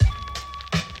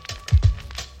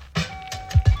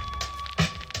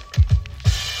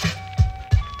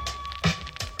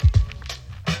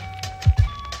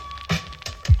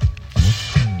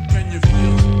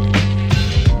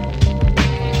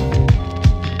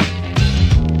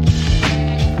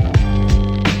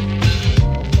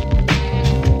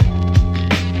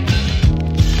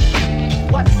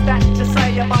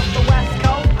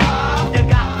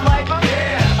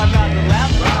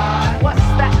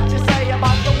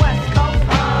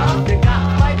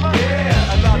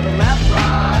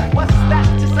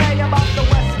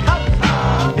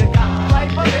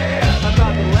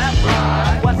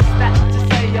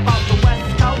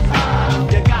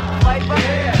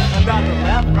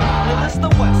Well, it's the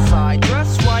west side,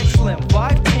 dress right, slim,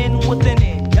 5'10" with an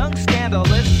in, young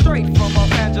scandalous, straight from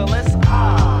Los Angeles.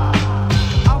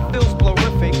 I feel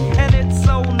splorific, and it's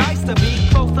so nice to be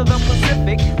close to the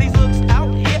Pacific. These looks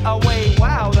out here are way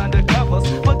wild undercovers,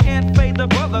 but can't fade the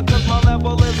brother, cause my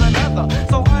level is another.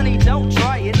 So honey, don't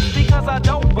try it, because I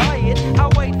don't buy it. I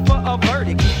wait for a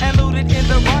verdict, and loot it in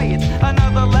the riots.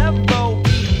 Another level,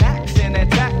 be maxing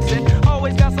and taxing.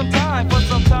 Always got some time for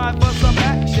some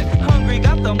action. Hungry,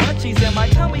 got the munchies, and my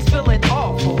tummy's feeling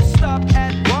awful. Stop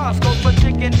at Roscoe's for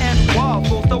chicken and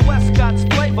waffles. The West Scott's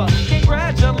flavor,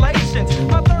 congratulations.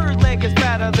 My third leg is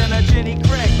fatter than a Jenny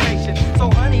Craig patient. So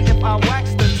honey, if I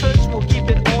wax the tush, we'll keep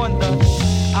it on the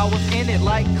I was in it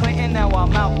like Clinton, now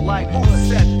I'm out like who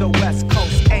said the West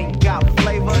Coast ain't got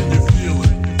flavor? You feel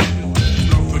it.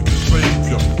 Nothing is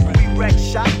flavor. We wreck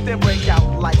shop, then break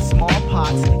out like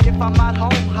smallpox. If I'm at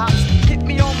home, hops, hit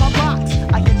me on my box.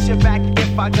 I hit you back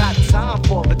if I got time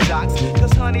for the jocks.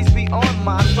 Cause honeys be on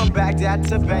mine from Baghdad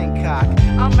to Bangkok.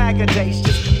 I'm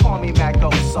Magadacious, call me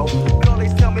Magoso.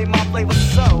 Girlies tell me my flavor's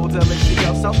so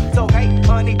delicioso. So hey,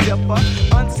 honey dipper,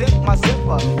 unzip my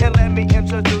zipper and let me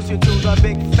introduce you to the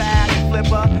big fat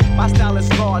flipper. My style is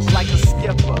large like a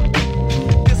skipper.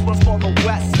 This one's for the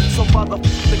West, so mother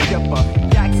the kipper.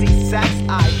 Yaxie sacks,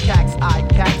 I cax,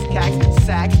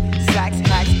 sacks, hacks,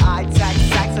 I tax,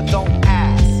 sacks, and don't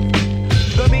ask.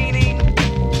 The meaning,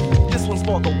 this one's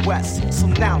for the West, so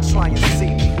now try and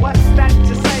see me. What's that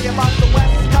you say about the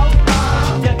West Coast?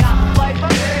 You got flavor?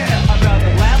 Yeah. I'd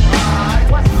rather laugh.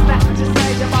 What's that you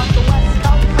say about the West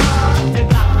Coast? You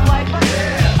got flavor?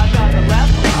 Yeah. I'd rather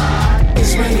laugh.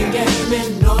 It's raining game in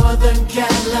Northern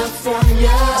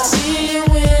California. See you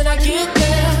when I get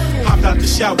there. Hopped out the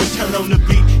shower, turn on the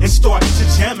beat and start to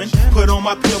jamming. Put on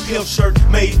my Pill shirt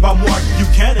made by Mark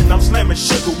Buchanan. I'm slamming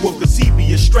Sugar Wolf cause he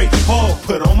be a straight hog.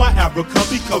 Put on my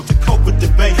Abercrombie coat to cope with the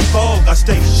bay fog. I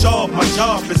stay sharp, my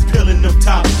job is peeling them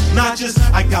top notches.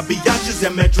 I got biatches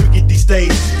and Madrid get these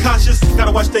days cautious.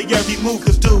 Gotta watch they every move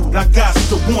cause dude, I got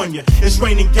to warn ya. It's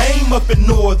raining game up in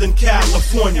Northern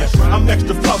California. I'm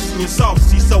extra flossy and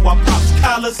saucy so I pops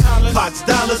collars, pots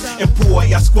dollars, and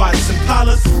boy I squats and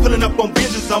collars. Pulling up on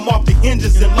binges, I'm off the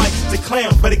hinges and like to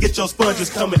clam. Better get your sponges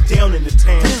coming down in the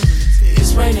town.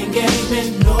 It's raining game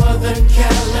in Northern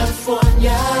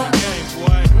California.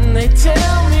 They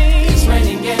tell me it's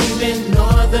raining game in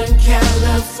Northern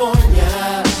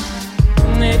California.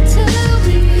 They tell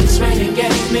me it's raining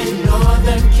game in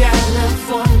Northern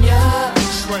California.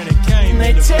 It's raining game.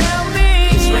 They tell me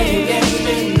it's raining game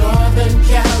in Northern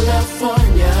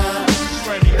California. It's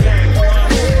raining game.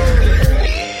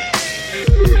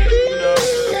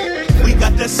 We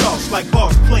got that sauce like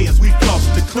boss players. We floss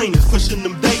the cleaners, pushing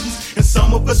them Daytons, and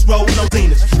some of us roll no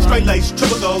Zenas. Straight lace,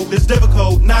 triple gold, it's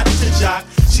difficult not to jock.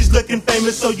 She's looking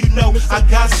famous, so you know I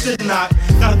got to knock.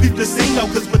 Gotta peep the scene though,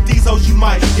 cause with these hoes you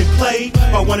might get played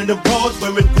by one of them broads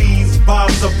wearing weaves,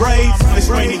 bobs, or braids. It's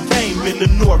raining game in the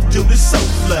north, dude, it's so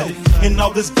flooded. In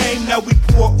all this game now we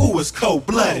pour, ooh, it's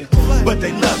cold-blooded. But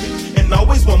they love it, and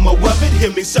always want more of it.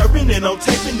 Hear me serving and I'm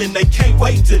taping, and they can't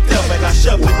wait to dub it. I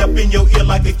shove it up in your ear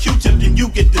like a Q-tip, then you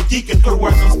get the geeking. For the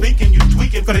words I'm speaking, you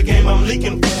tweaking for the game I'm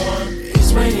leaking for.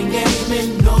 It's raining game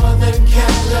in Northern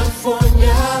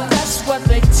California. That's what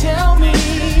they tell me.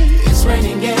 It's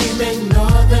raining game in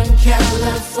Northern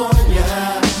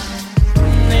California.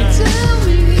 They tell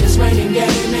me it's raining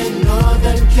game in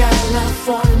Northern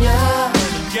California.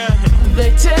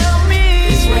 They tell me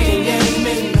it's raining game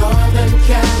in Northern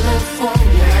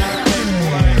California.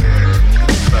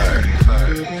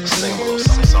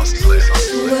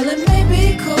 Well, it may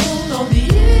be cold on the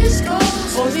East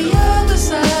Coast or the other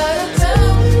side of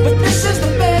town, but this is the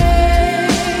Bay.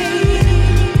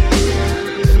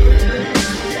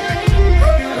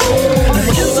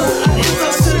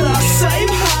 Should I say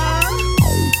hi?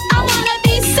 I wanna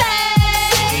be safe.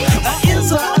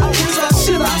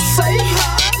 Should I say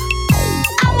hi?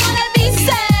 I wanna be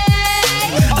safe.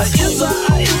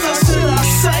 Should I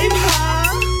say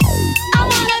hi? I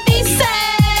wanna be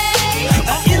safe.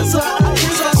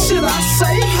 Should I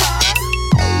say hi?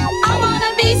 I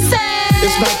wanna be safe.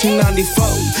 It's 1994,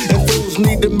 and fools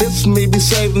need to miss me, be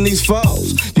saving these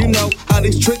foes. You know how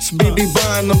these tricks be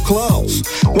buying them clothes.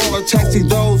 Wanna taxi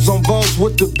those on Vogues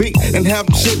with the beat, and have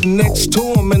them sitting next to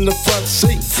them in the front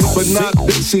seat. But not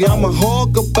busy, I'm a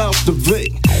hog about the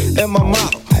V. And my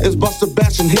motto is bust a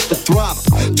batch and hit the throttle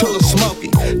till it's smoky.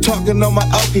 Talking on my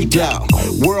Okie down.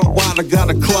 Worldwide, I got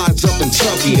a Clyde's up in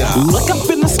Tokyo. Look up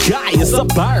in the sky, it's a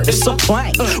bird, it's a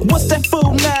plane. What's that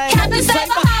fool name? Captain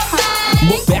Saberhausen.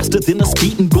 More faster than a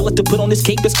speeding bullet to put on this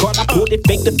cape. This card I pulled it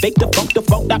fake, the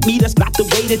funk, not me. That's not the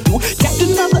way to do.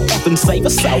 Captain another F and save a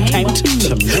soul came to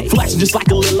me. Flashing just like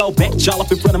a little old bitch all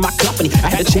up in front of my company. I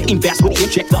had to check him fast with him,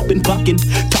 checked up and bucking.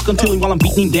 Talking to him while I'm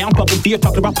beating him down, pumping fear,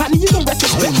 talking about partner, you gon'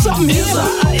 retrospect something. Should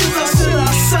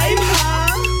I save her?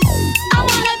 I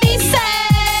wanna be saved.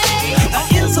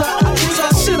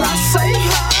 Should I save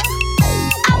her?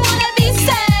 I wanna be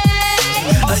saved.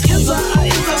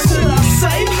 Should I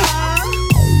save her?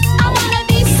 I wanna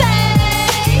be saved.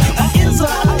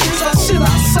 Should I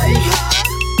save her?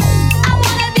 I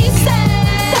wanna be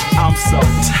saved. I'm so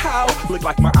tired. Look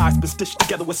like my eyes been stitched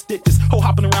together with stitches. Ho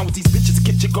hopping around with these bitches,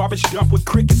 get your garbage dumped with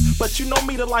crickets. But you know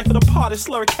me, the life of the party,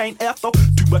 Slurricane Ethel.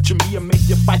 Too much of me and make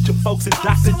you fight your folks and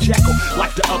Dr. Jekyll.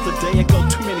 Like the other day ago,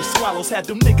 too many swallows had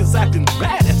them niggas acting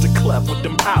bad at the club with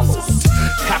them hollows.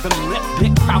 Having lip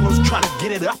big problems trying to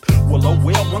get it up. Well, oh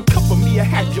well, one cup of me, I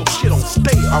had your shit on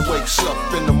stale. I wakes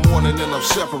up in the morning and I'm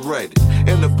separated.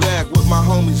 In the bag with my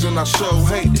homies and I so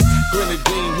hate it.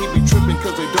 Grenadine, he be tripping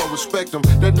cause they don't respect him.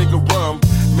 That nigga rum,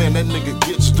 man, that nigga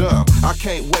gets dumb. I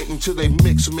can't wait until they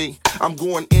mix me. I'm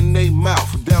going in they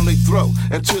mouth, down they throat,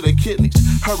 into their kidneys.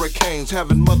 Hurricanes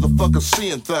having motherfuckers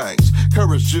seeing things.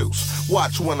 Courage juice,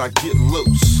 watch when I get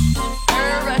loose.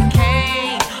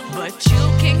 Hurricane, but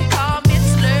you can call me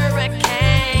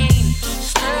Slurricane.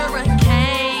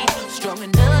 Slurricane, strong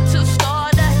enough to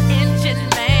start an engine,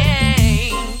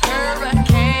 man.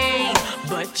 Hurricane,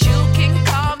 but you can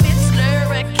call me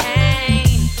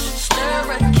Slurricane.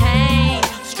 Slurricane,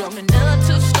 strong enough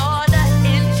to start an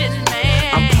engine,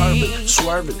 man. I'm perving,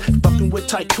 swerving, fucking with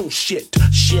tycoon shit.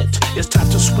 It's time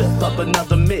to whip up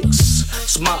another mix.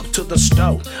 Smoke to the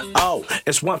stove. Oh,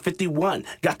 it's 1:51.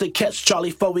 Got to catch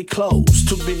Charlie before we close.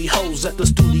 Too many hoes at the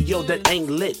studio that ain't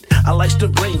lit. I like to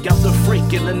bring out the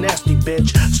freak and the nasty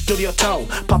bitch. Studio tone,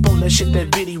 pop on that shit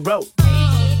that Vinny wrote.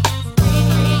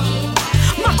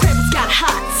 My crib has got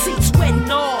hot seats, wet and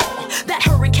all. That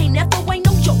Hurricane Ethel ain't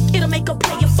no joke, it'll make a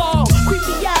player fall.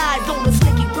 Creepy eyes on the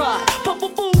slicky rod. Pump a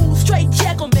fool, straight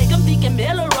check on make him thinking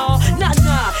Miller all. Nah,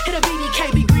 hit a BD,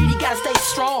 can't be greedy, gotta stay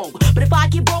strong. But if I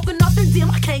get broken off the dim,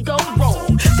 I can't go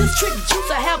wrong. This trick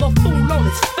juice, I have a fool on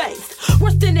his face.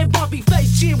 Worse than that bumpy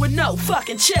face cheer with no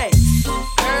fucking chase.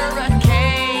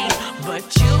 Hurricane, but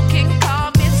you can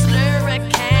call me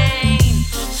Slurricane.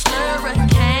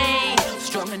 Slurricane,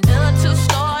 strong enough to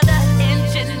start an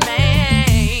engine,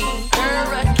 man.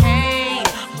 Hurricane,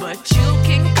 but you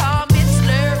can call me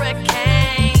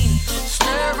Slurricane.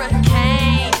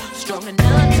 Slurricane, strong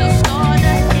enough to start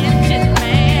an engine,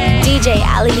 man. DJ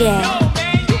Allier.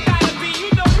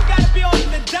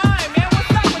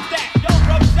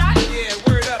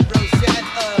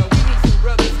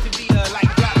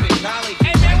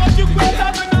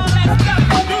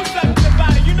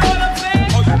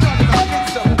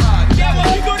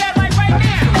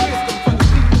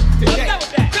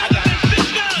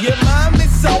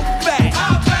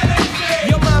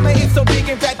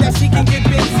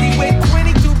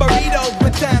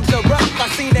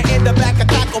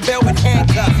 Bell with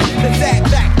handcuffs, the sad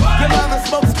back. Your mama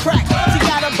smokes crack. She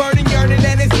got a burning yearning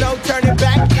and there's no turning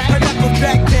back. Her knuckles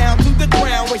back down to the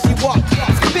ground when she walks.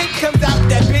 Spit comes out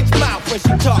that bitch mouth when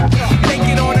she talks.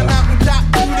 Naked on a mountaintop,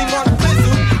 shooting on a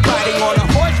fizzle. Riding on a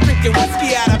horse, drinking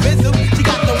whiskey out of Bizzle. She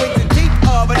got the wings and teeth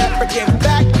of an African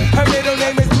back. Her middle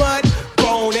name is Mud,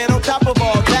 Bone, and on top of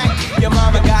all that, your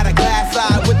mama got a glass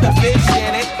eye with the fish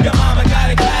in it. Your mama got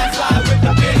a glass eye with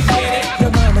the fish in it. Your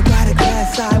mama got a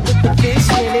glass eye with the fish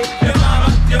in it.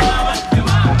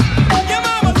 Your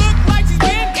mama look like she's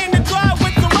been in the club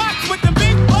with the rocks, with the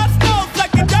big bust nose,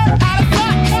 sucking dirt out of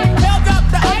socks. Held up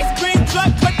the ice cream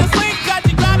truck, but the slingshot,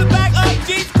 she got a bag of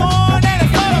cheese, corn, and a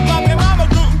soda pop. Your mama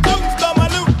rootin' stole my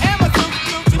loot and my suit.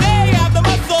 Today have the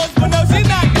muscles, but no, she's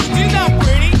not cute, she's not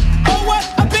pretty. Oh, what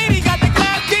a pity, got the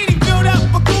glass teeny filled up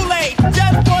for Kool-Aid.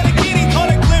 Just for the kiddies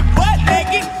on the clip, butt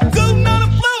naked, zooting on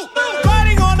the flute.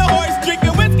 Riding on the horse,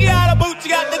 drinking whiskey out of boot. She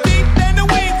got the teeth and the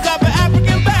wings of an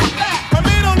African back. Her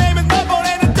middle name is Mudbone,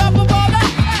 and on top of all that,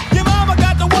 your mama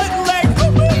got the wooden legs,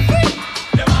 whoop, whoop, whoop.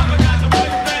 Your mama got the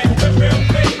wooden legs, whoop, whoop,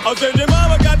 whoop. I said your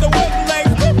mama got the wooden legs,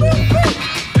 whoop, whoop, whoop.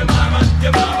 Your mama.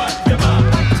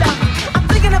 I'm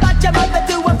thinking about your mother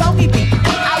do a funky beat.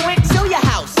 I went to your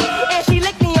house and she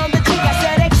licked me on the cheek. I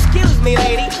said, excuse me,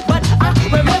 lady, but I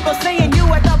remember seeing you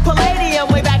at the Palladium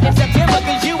way back in September,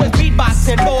 cause you was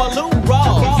beatboxing for Lou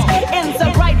Rawls in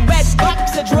some bright red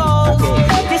boxer drawers.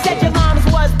 They said your mom's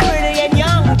was pretty and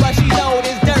young, but she's old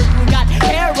as dirt and got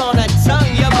hair on her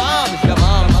tongue. Your mom.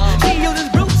 She uses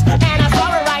roots, and I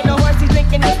saw her riding a horse. She's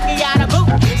drinking whiskey out of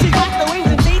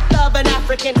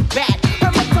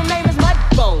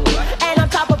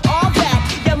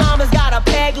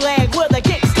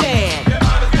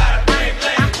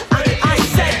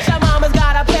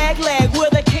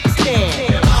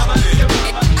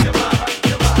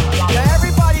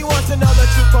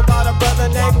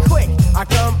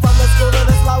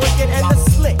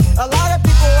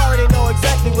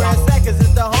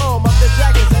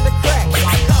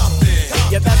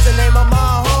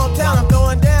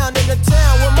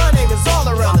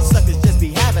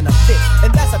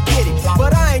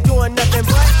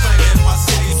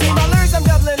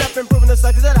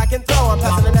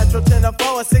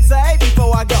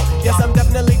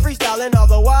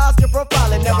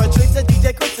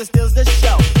and steals the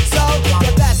show. So, yeah,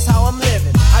 that's how I'm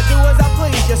living. I do as I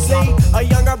please, you see. A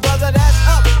younger brother that's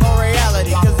up on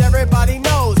reality. Cause everybody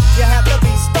knows you have to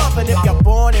be stomping if you're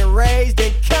born and raised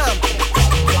in Compton.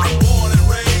 Born and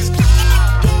raised.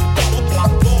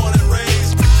 Born and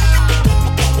raised.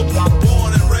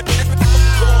 Born and raised.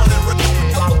 Born and raised in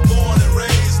Compton. Born and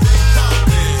raised.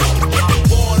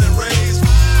 Born and raised.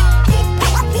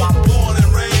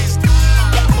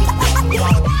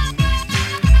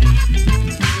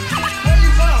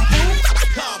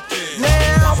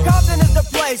 Now, Compton is the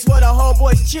place where the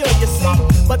homeboys chill, you see.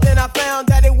 But then I found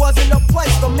that it wasn't no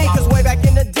place for me, cause way back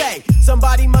in the day,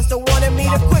 somebody must have wanted me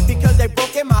to quit because they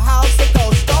broke in my house and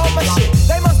stole my shit.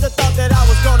 They must have thought that I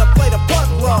was gonna play the punk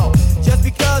role, just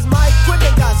because my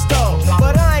equipment got stole.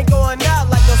 But I ain't going out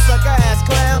like no sucker ass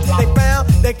clown. They found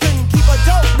they couldn't keep a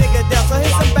dope nigga down, so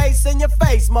hit some bass in your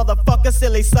face, motherfucker,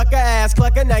 silly sucker ass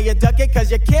clucker. Now you duck it cause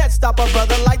you can't stop a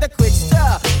brother like the quick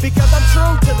stuff. Because I'm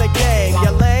true to the game,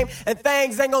 you lame, and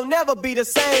things ain't gonna never be the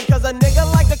same. Cause a nigga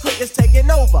like the quick is taking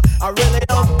over. I really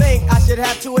don't think I should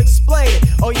have to explain it.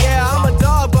 Oh yeah, I'm a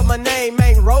dog, but my name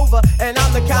ain't Rover. And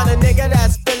I'm the kind of nigga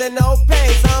that's feeling no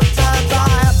pain. Sometimes I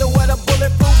have to wear the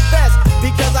bulletproof vest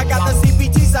because I got the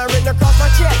CPT sign written across my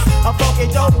chest. A funky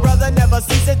dope brother never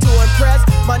ceases to impress.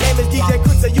 My name is DJ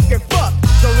Quick, so you can fuck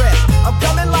the rest. I'm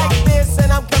coming like this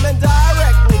and I'm coming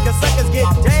directly, cause suckers get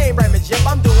game ramage. Yep,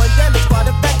 I'm doing damage quite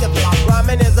effectively.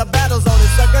 Rhyming is a battle zone and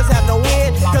suckers have no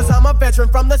win, cause I'm a veteran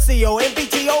from the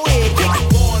COMBTON.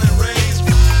 Born and raised.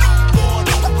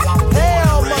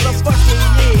 Hell, motherfucking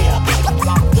yeah.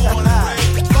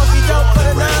 Funky dope for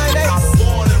the 9-8.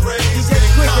 Born and raised. DJ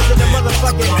Quick is in the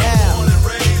motherfucking house. Born and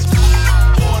raised.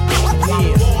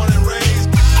 Yeah. Born and raised.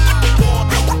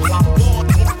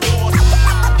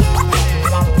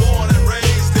 Born and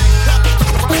raised in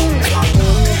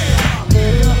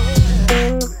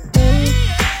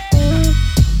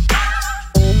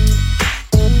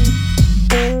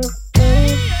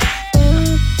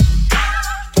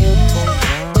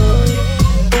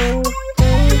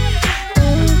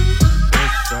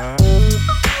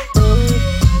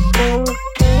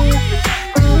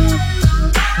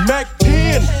Mac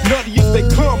 10, nutty as they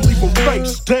come, leave 'em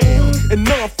face down, and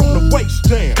none from the waist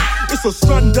down. It's a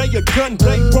Sunday, a gun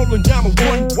day, rolling down a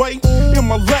one-way. In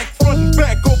my lack, front and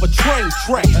back over train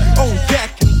tracks. On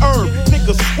Yak and Herb,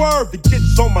 niggas swerve, it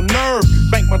gets on my nerve.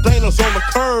 Bank my Danas on the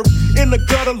curb, in the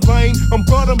gutter lane, I'm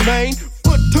butter main.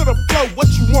 Foot to the floor, what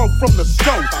you want from the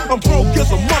stove? I'm broke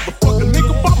as a motherfucker,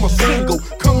 nigga, by my single.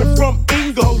 Coming from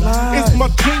Ingo, it's my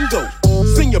jingle.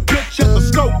 Seen your bitch at the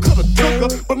scope, coulda took her,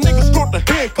 but niggas start to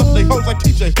handcuff they hoes like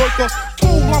TJ Hooker.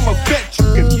 Fool, I'm a vet, you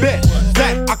can bet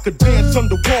that I could dance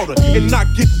underwater and not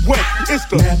get wet. It's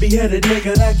the nappy-headed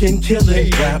nigga that can kill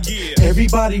it rap.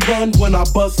 Everybody run when I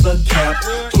bust the cap.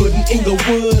 Putting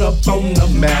Inglewood up on the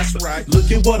map.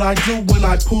 Look at what I do when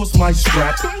I pulls my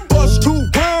strap. bust 2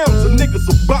 rounds, and niggas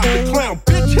about to clown.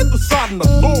 Bitch, hit the side and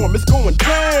alarm, it's going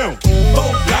down. Go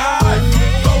live.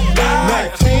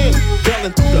 Mac 10,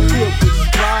 bailing through the hood with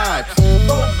strides.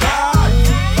 Go live.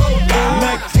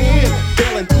 Mac 10,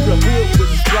 bailing through the hood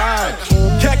with strides.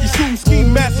 Khaki suit, ski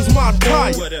mask is my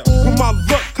attire. With my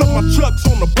luck, cut my chucks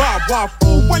on the bar. Why,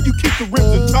 fool, where you keep the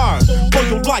rims and tires? Or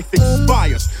your life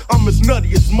expires. I'm as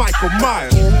nutty as Michael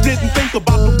Myers. Didn't think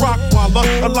about the Rockwaller.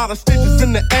 A lot of stitches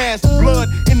in the ass, blood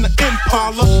in the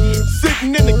Impala.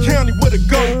 Sitting in the county with a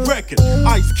gold record.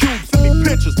 Ice Cube send me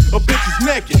pictures of bitches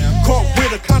naked. Caught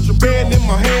with a contraband in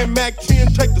my hand. Mac 10,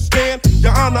 take the stand.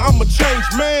 Your Honor, I'm a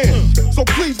changed man. So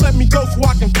please let me go so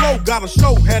I can flow. Got a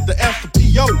show, had to ask the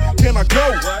P.O. Can I go?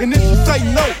 And if you say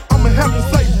no, I'ma have to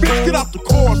say, bitch, get out the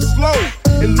car slow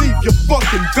and leave your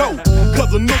fucking dough.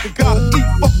 Cause a nigga gotta eat,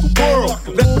 fuck the world.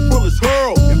 Let the bullets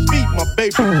hurl and feed my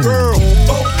baby girl.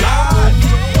 Go live.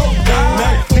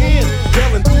 Mac 10,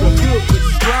 bailing through the hood with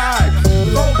strides.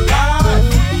 Go live.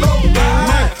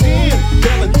 Mac 10,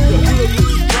 bailing through the hood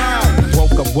with strides.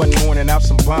 Woke up one morning out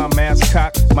some bomb ass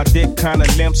cock. My dick kinda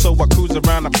limp, so I cruise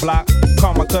around the block.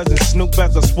 Call my cousin Snoop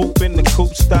as I swoop in the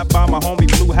coupe. Stop by my homie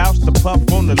Blue House to puff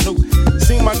on the loop.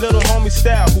 See my little homie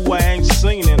Style, who I ain't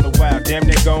seen in a while. Damn,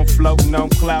 they gon' floatin' on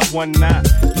cloud 19.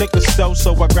 Liquor store,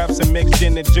 so I grab some mixed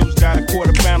gin and juice. Got a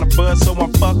quarter pound of buzz, so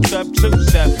I'm fucked up too.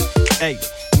 7, 8,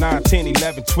 9, 10,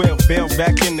 11, 12, Bill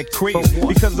back in the crib.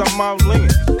 Because I'm all in.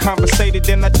 Conversated,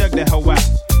 then I dug that hoe out.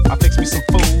 I fixed me some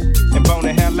food and bone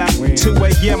the hell out. 2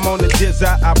 a.m. on the dizz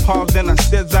out. I pause, then I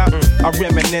stizz out. I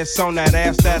reminisce on that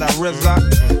ass that I rizz out.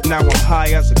 Now I'm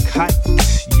high as a kite.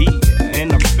 Yeah,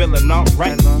 and I'm feeling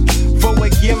alright. 4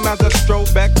 a.m. as I stroll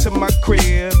back to my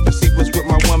crib to see what's with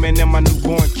my woman and my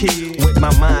newborn kid. With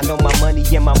my mind on my money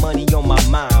and my money on my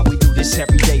mind. We do this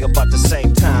every day about the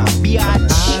same time.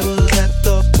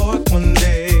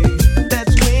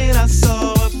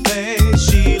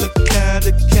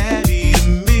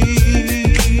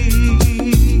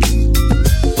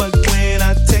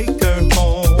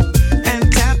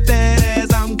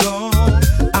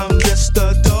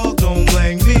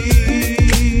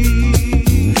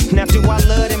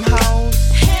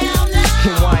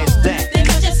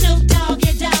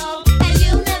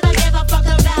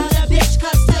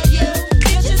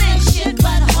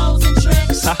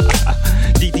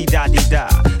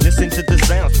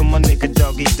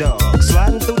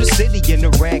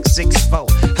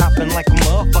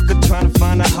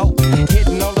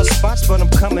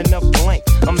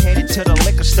 to the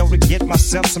liquor store to get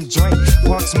myself some drink.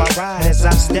 Parks my ride as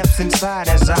I steps inside,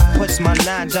 as I puts my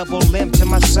 9 double limb to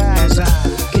my side. As I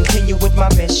continue with my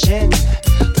mission,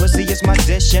 pussy is my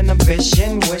dish and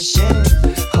ambition, wishing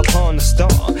upon the star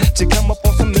to come up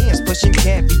on some ends, pushing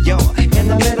caviar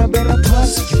and a little bit of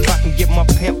pussy. If I can get my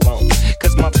pimp on,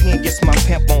 cause my pen gets my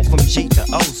pimp on from G to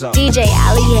Ozone. DJ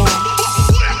Alien.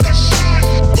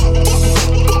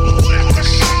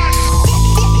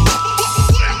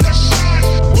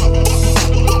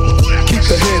 Keep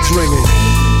the heads ringing.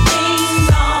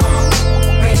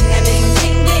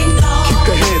 Keep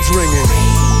the heads ringing.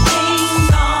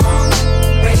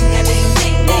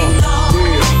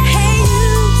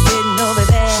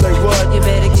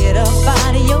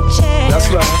 That's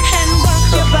right. And work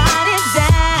your body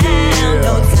down. Yeah.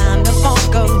 No time to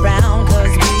funk around,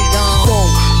 cause we gon'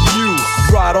 Funk you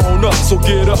right on up, so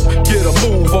get up, get a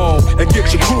move on, and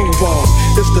get your groove on.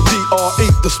 It's the DRE,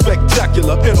 the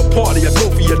spectacular. In a party, I go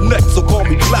for your neck, so call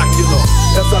me Blackula.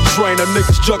 As I drain, a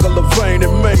niggas juggle the vein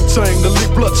and maintain the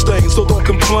leak blood stain. So don't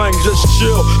complain, just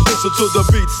chill. Listen to the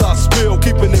beats I spill,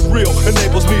 keeping it real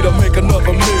enables me to make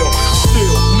another meal.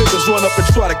 Still, niggas run up and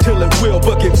try to kill it will,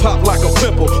 but get popped like a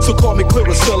pimple. So call me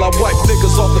Clearasil, I wipe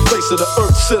niggas off the face of the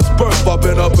earth since birth. I've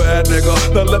been a bad nigga.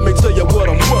 Now let me tell you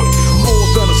what I'm worth. More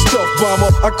than a stealth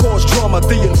bomber, I cause drama,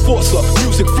 the enforcer.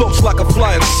 Music floats like a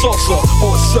flying saucer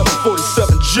on a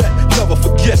 747 jet. Never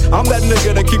forget, I'm that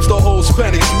nigga that keeps the whole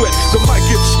Spanish wet. The mic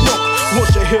gets smoked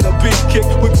once you hit a beat kick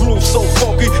with grooves so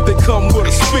funky, they come with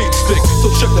a speed stick. So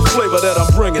check the flavor that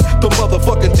I'm bringing. The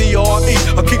motherfucking DRE,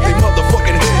 I keep they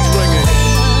motherfucking heads ringing.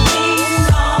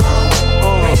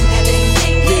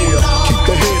 Yeah, keep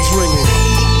the heads ringing.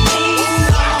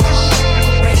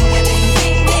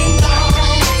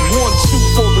 1, 2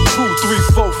 for the crew, 3,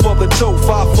 4 for the dough,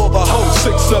 5 for the hoe,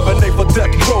 6, 7, 8 for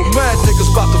death row. Mad niggas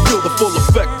about to feel the full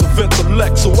effect of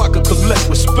intellect, so I can collect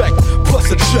respect. Plus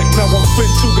a check, now I'm fin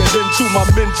to get into my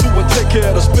men too and take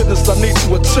care of this business I need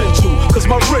to attend to. Cause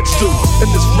my rich do, and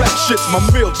this rap shit's my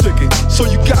meal ticket. So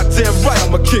you goddamn right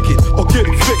I'ma kick it or get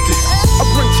evicted. I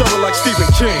bring terror like Stephen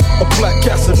King, a black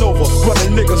Casanova,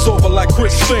 running niggas over like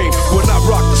Christine. When I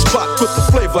rock the spot with the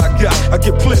flavor I got, I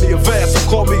get plenty of ass, so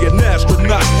call me an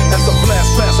astronaut. As I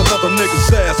blast past another nigga's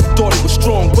ass, thought he was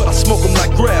strong, but I smoke him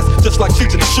like grass, just like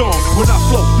Cheech and Chong. When I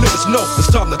flow, niggas know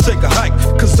it's time to take a hike,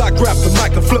 cause I grab the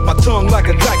mic and flip my tongue like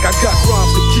a dyke. I got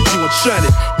rhymes to keep you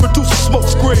enchanted. Produce a smoke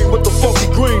screen with the funky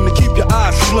green to keep your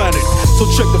eyes slanted. So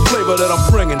check the flavor that I'm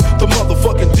bringing. The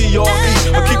motherfucking DRE,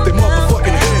 I keep the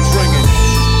motherfucking heads ringing.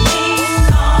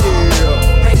 Yeah,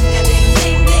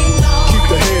 keep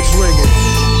the heads ringing.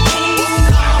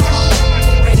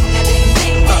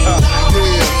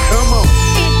 Yeah, come on.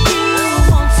 If you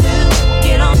want to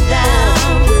get on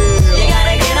down, you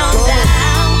gotta get on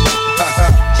down.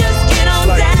 Just get on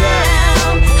Like down. that.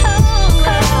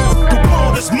 The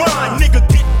world is mine, nigga,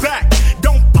 get back.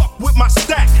 Don't fuck with my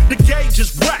stack, the gauge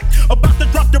is whack. About to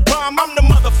drop the bomb, I'm the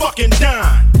motherfucking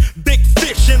dime. Big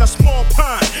fish in a small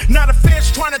pond. Now the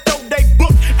fans trying to throw they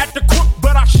book at the crook,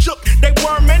 but I shook. They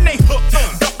worm and they hook.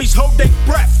 Guppies hold they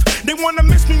breath. They wanna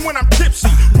miss me when I'm tipsy.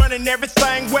 Running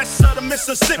everything west of the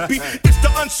Mississippi. It's the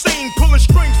unseen, pulling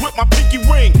strings with my pinky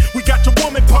ring. We got your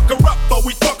woman pucker up, but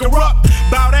we fuck her up.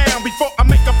 Bow down before I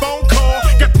make a phone call.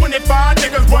 Got 25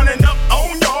 niggas running up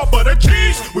on y'all for the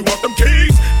keys. We want them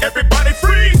keys. Everybody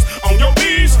freeze on your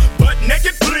knees, butt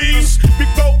naked please.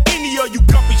 Before any of you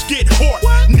guppies get hort,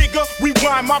 nigga,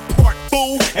 rewind my part,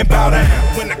 fool, and bow down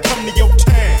when I come to your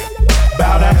town.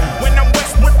 Bow down when I'm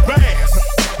Westwood Bound.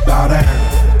 Bow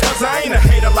down, cause I ain't a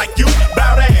hater like you.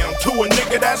 Bow down to a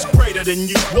nigga that's greater than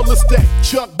you. Well, it's that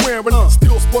Chuck wearing,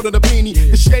 still sporting a beanie.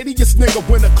 The shadiest nigga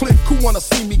when a click who wanna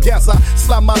see me gas. I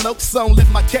slide my notes on,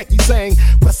 lift my khaki saying,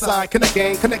 Westside, connect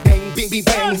gang, bing, bing,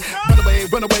 bang.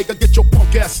 Run away, go get your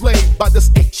punk ass slayed by this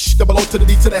H, double O to the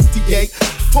D to the STA.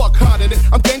 Fuck harder than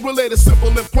I'm gang related, simple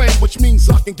and plain, which means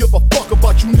I can give a fuck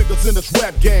about you niggas in this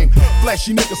rap game.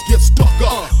 Flashy niggas get stuck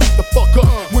up, beat the fuck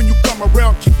up. When you come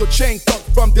around, keep your chain tucked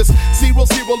from this 0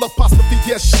 apostrophe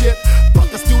yes shit. Fuck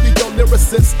the studio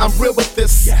lyricist, I'm real with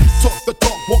this. Talk the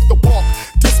talk, walk the walk.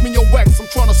 Diss me your wax, I'm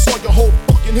tryna saw your whole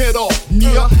fucking head off.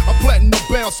 Yeah, I'm platinum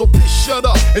bound, so bitch shut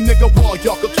up. And nigga, wall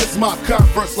y'all could kiss my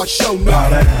Converse like show now.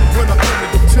 When I'm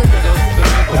in the tender,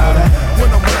 when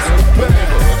I'm messing with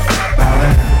band.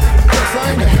 Cause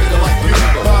I ain't a hater like you.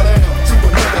 Bow down to a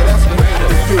nigga that's greater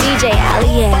than you. DJ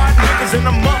Alien. Niggas in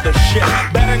the mothership,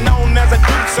 better known as a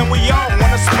deuce, and we all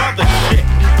wanna smother shit.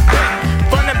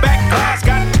 Front and back guys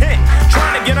got 10,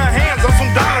 trying to get our hands on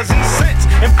some dollars and cents,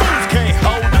 and fools can't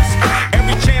hold us.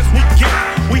 Every chance we get,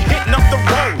 we hitting up the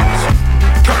roads,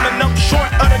 coming up short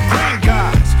of the green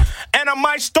guys, and I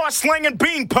might start start slinging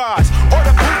bean pies. Or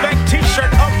the bootleg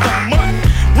t-shirt of the month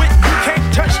with "You can't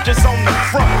touch this" on the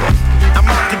front. I'm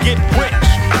out to get rich,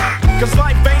 cause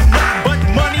life ain't nothing but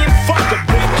money and fuck a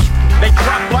bitch. They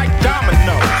drop like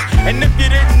dominoes, and if you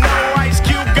didn't know, Ice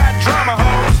Cube got drama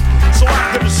hoes. So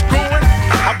after the screwing,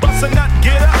 I bust a nut,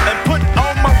 get up, and put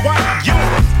on my white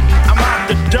unit. I'm out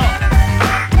the dump.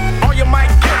 All you might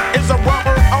get is a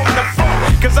rubber on the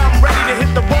front, cause I'm ready to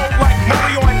hit the road like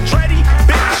Mario Andretti,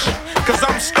 bitch, cause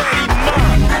I'm steady mud.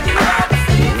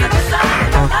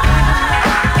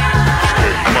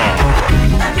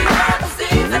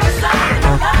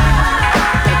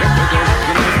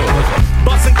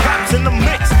 Bustin' caps in the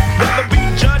mix, rather be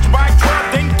judged by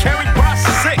 12 than carried by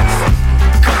 6,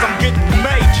 cause I'm getting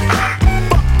major.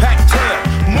 Fuck Pac-Tail,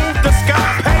 move the Sky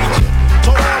Pager.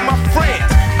 Told all my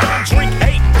friends, don't drink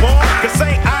 8, boy, cause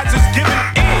St. Ides is giving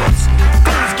ends.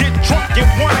 Fools get drunk and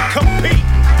wanna compete.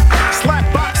 Slap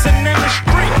boxing in the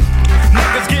street.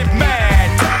 Niggas get mad,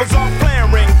 tempers all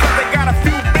flaring, cause they got a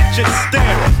few bitches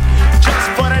staring. Just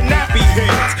for the nappy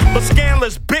heads, but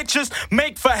scandalous bitches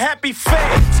make for happy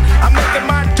feds. I'm making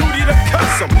my duty to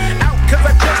cuss them out, cause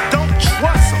I just don't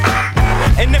trust them.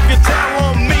 And if you tell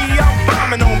on me, I'm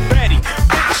bombing on Betty.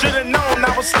 Bitch should've known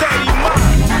I was steady mine.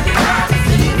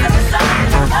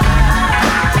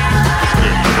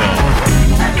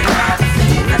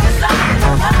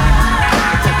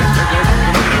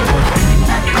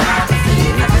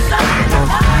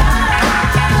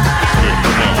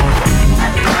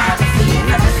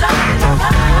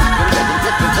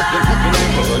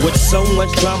 With so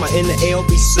much drama in the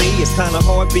LBC, it's kinda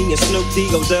hard being Snoop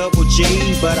D-O double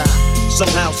G. But I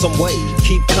somehow, someway,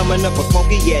 keep coming up with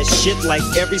funky ass shit like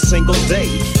every single day.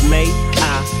 May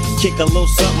I kick a little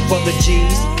something for the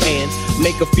G's and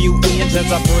make a few ends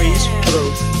as I breeze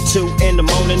through 2 in the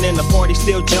morning and the party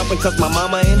still jumping cause my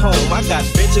mama ain't home. I got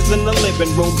bitches in the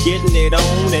living room getting it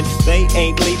on and they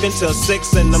ain't leaving till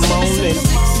 6 in the morning.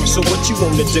 So what you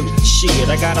wanna do? Shit,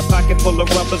 I got a pocket full of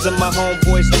rubbers and my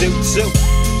homeboys do too.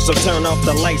 So turn off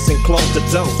the lights and close the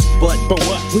doors. But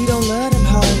what? We don't love them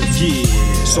hoes. Yeah.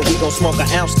 So we gon' smoke an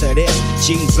ounce to this.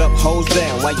 G's up, hoes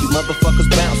down, while you motherfuckers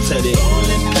bounce to this.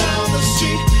 Rolling down the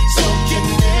street, smoking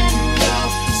in down,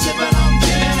 sipping on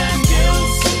gin and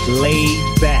gills. Laid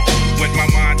back. With my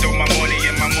mind on my money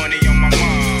and my money on my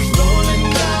mind. Rolling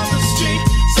down the street,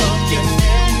 smoking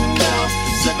in down,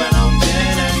 sipping on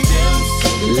gin and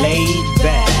gills. Laid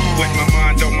back. With my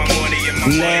mind on my money and my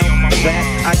money on my mind. Back,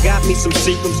 I got me some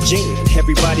Seagram's gin.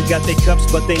 Everybody got their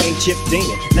cups, but they ain't chipped in.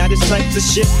 Now this type of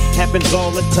shit happens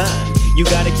all the time. You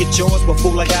gotta get yours, but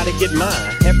fool, I gotta get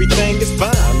mine. Everything is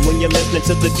fine when you're listening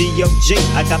to the D.O.G.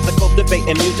 I got the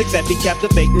cultivating music that be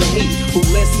captivating me. Who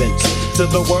listens to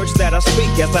the words that I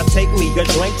speak as I take me a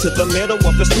drink to the middle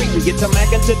of the street and get to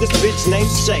mackin' to this bitch named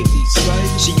Shady.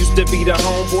 She used to be the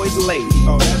homeboy's lady.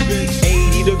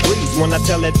 80 degrees when I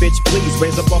tell that bitch, please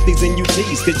raise up off these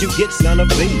NUTs, cause you get none of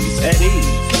these at ease.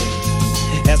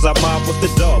 As I mob with the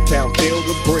dog pound, feel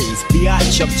the breeze.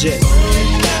 B.I.Ch. up jet.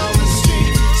 Rolling down the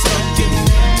street, smoking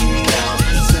in down,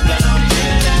 sipping on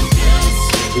gin and gills.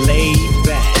 Laid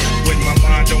back. With my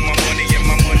mind on my money and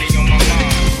my money on my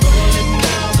mind. Rolling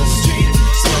down the street,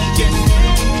 smoking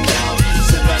in down,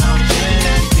 sipping on gin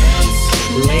and gills.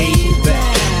 Laid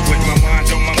back. With my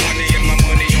mind on my money and my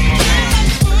money on my mind.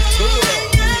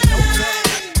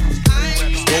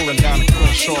 Rolling down the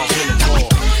Crenshaw Boulevard.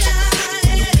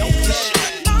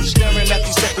 Staring at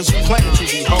these suckers who claim to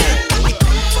be home.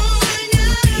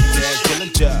 Dad's doing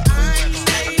a job.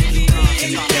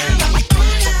 In the game.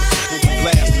 We'll be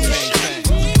blasting,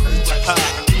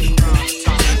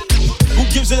 Who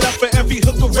gives it up for every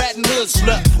hooker, rat, and hood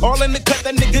slut? All in the cut,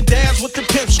 that nigga dance with the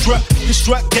pimp strut. The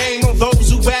strut game on those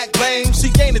who act lame.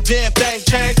 See, ain't a damn thing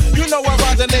changed. You know I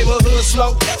ride the neighborhood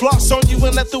slow. Floss on you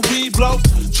and let the weed blow.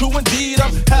 True indeed,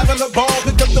 I'm having a ball.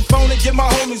 Pick up the phone and give my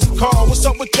homies a call. What's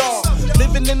up with y'all?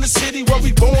 Living in the city where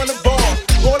we born a ball.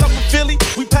 Roll up in Philly,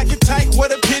 we pack it tight.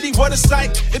 What a pity, what a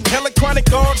sight. It's hella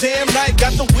chronic all damn night.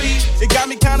 Got the weed, it got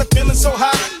me kinda feeling so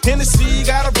high. Hennessy,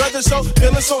 got a brother so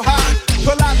feeling so high.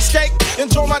 Pull out the skate,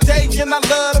 enjoy my day, and I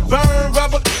love to burn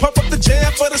rubber. Pump up the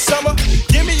jam for the summer.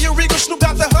 Give me your Regal, Snoop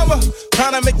out the Hummer.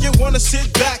 Kinda make you wanna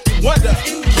sit back and wonder.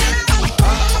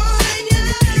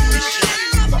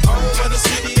 The home of the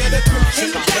city and the crew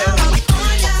in the club.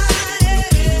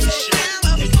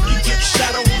 And you can get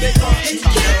shot on who they call you.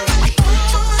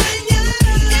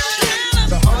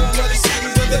 The home of the city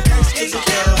and the gangsters in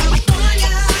club.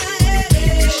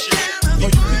 Or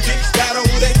you can get shot on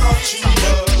who they call you.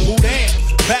 Who damn?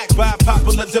 Backed by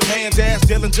popular demand ass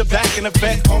Dillinger back in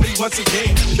effect, homie, once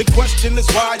again. The question is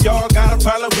why y'all got a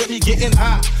problem with me getting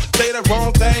high. Say the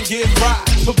wrong thing, get fried.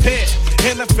 Prepare,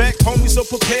 in effect, homie, so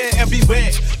prepare and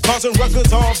beware. Causing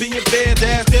ruckus, all being fair,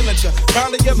 ass Dillinger.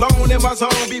 Probably alone in my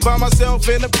zone, be by myself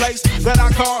in a place that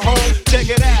I call home. Check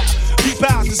it out. Peep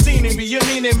out the scenery, you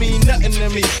meaning me, nothing to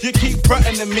me. You keep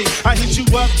frontin' to me. I hit you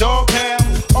up, dog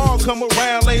pound. All come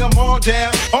around, lay them all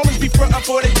down. Always be frontin'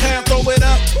 for they town, throw it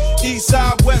up. East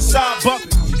side, west side, bumpin'.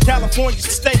 California's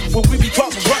the state where we be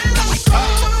crossing ruckus.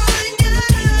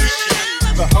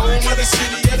 The home of the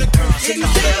city of the city. You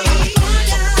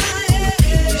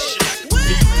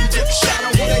get the shot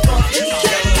on what they gon' do.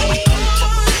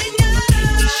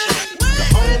 The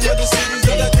home of the city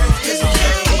of the city.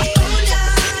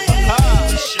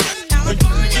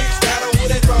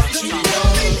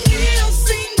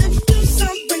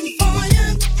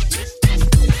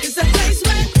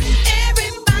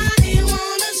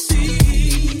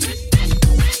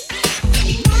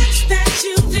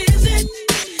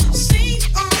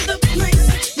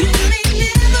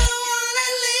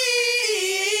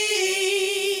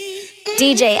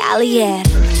 DJ Alier.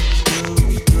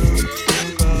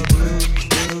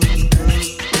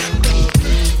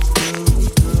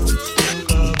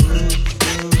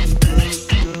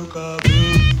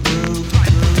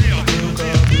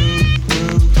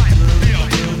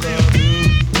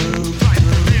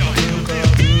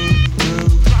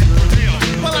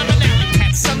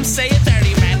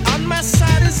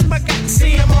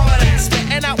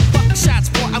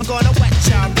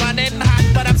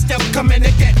 Coming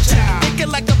to get ya. Thinking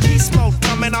like a beast mode,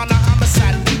 coming on a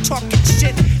homicide. You talking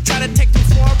shit, try to take me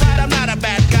for a ride. I'm not a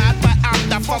bad guy, but I'm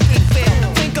the fucking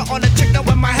feel. Finger on the trigger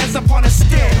with my hands up on the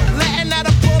steel. Letting out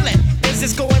a bullet, is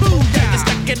this going boom down? It's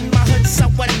stuck in my hood, so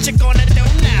what you gonna do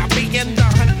now? Being the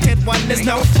hunted one is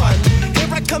no fun.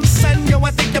 Here I come, son, yo,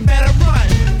 I think you better run.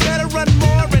 Better run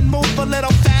more and move a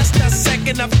little faster.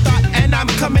 Second of thought, and I'm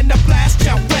coming to blast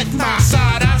ya with my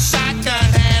sawed-off shotgun.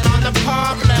 Hand on the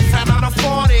palm, left hand on the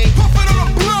 40.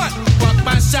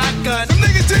 My shotgun. Them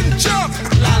niggas didn't jump.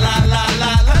 La la la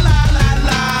la la la la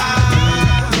la.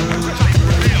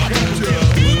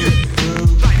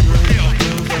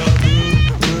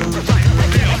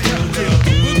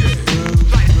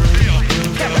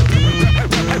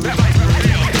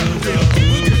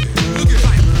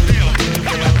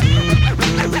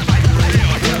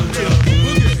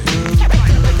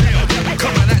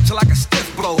 Coming at you like a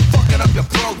stiff blow, fucking up your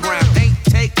program. Ain't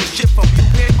taking shit from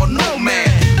you or no man.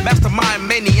 Mastermind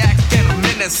maniac and a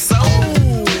menace. So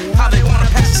how they wanna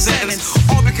pass the sentence?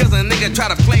 All because a nigga try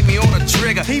to play me on a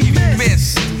trigger. He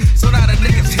missed. So now the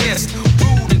niggas hissed.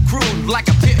 Rude and crude like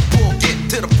a pit bull. Get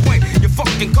to the point. Your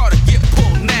fucking car to get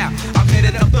pulled now. I'm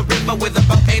headed up the river with a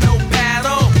boat, ain't no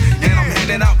paddle. And I'm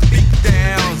heading out beat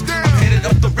downs. I'm headed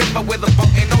up the river with a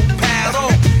boat, ain't no paddle.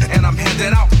 And I'm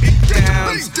headed out beat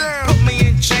downs. Put me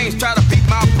in chains, try to beat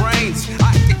my brains.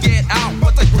 I can get out,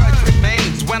 but the grudge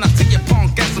remains. When I see your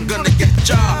punk ass, I'm gonna get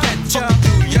ya.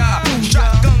 Through ya.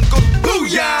 Shotgun go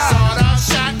booyah. Sawed-off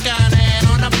shotgun, hand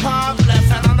on the pump, left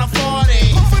hand on the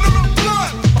 40. Puffin' on the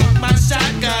blunt. Fuck my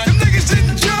shotgun. Them niggas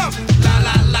didn't jump. La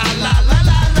la la la la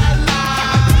la la la.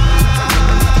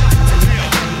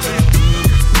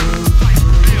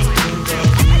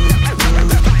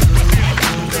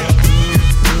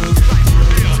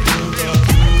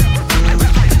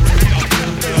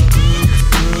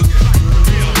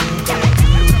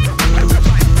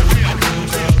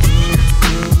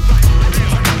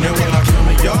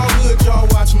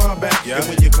 And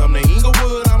when you come to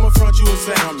Inglewood, I'ma front you a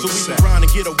sound. So we can grind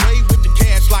and get away with the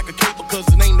cash like a caper. Cause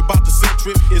it ain't about the set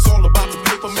trip, it's all about the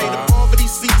paper. Made up all of these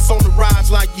seats on the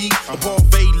rides like ye. A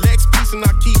Bombay Lex piece and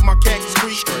I keep my khaki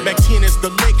street. Back 10 is the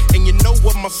lick, and you know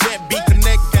what my set be.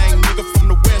 Connect gang, nigga from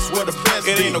the west where the best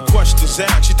It ain't no questions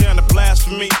asked. You down to blast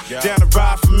for me, down to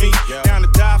ride for me, down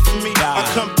to die for me. I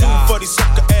come through for these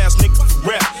sucker ass niggas for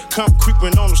rap. Come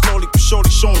creeping on them slowly, for shorty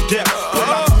showing depth. Pull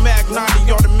out the Mag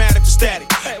 90, automatic static.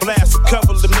 Blast a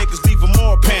couple of niggas, leave them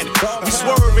more panic. We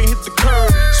swerve and hit the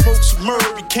curb, smoke some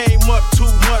murder. We came up too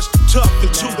much, tough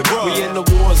and too rough. We in the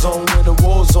war zone, with a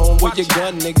war zone. Where your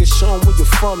gun, nigga? Show 'em where you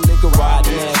from, nigga.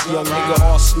 Riding ass, young nigga,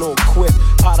 Arsenal equipped.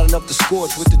 Hot enough to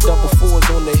scorch with the double fours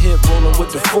on the hip, rolling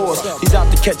with the force. He's out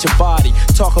to catch a body.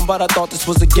 Talking about I thought this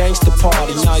was a gangster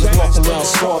party. Now he's walking around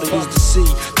slaughtered as the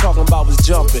sea. Talking about was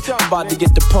jumping. I'm about to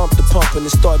get the pumping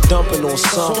and start dumping on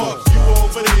something. You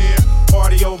over there.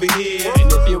 party over here.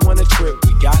 And if you wanna trip,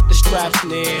 we got the straps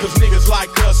near. Cause niggas like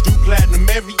us do platinum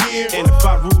every year. And if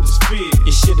I rule the sphere,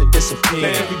 you should've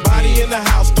disappeared. Now everybody in the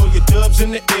house, throw your dubs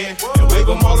in the air and wave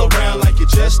them all around like you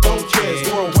just don't care.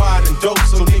 It's worldwide and dope,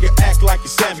 so nigga act like you're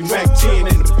savvy. Mac 10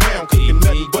 in the pound, cooking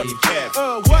nothing but the cat.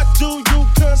 What do you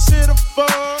consider fun?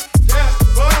 That's the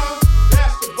bomb,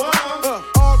 that's the bomb.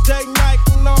 All day, night,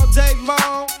 and all day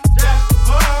long. That's the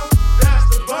bomb, that's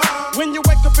the bomb. When you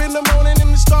wake up in the morning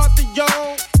and start to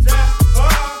yawn. That's the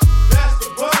bomb, that's the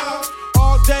bomb.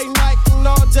 All day, night, and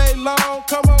all day long.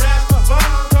 Come on, that's the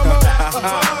bomb, come on, that's the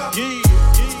bomb. Yeah.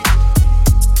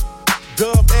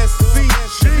 Dub SC,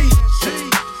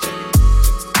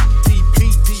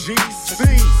 DPGC.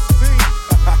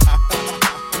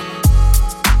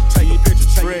 Take a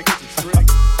picture, trick.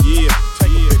 Yeah,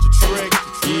 take a picture, trick.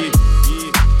 Yeah,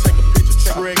 take a picture,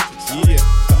 trick.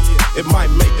 Yeah, it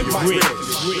might make it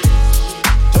rich.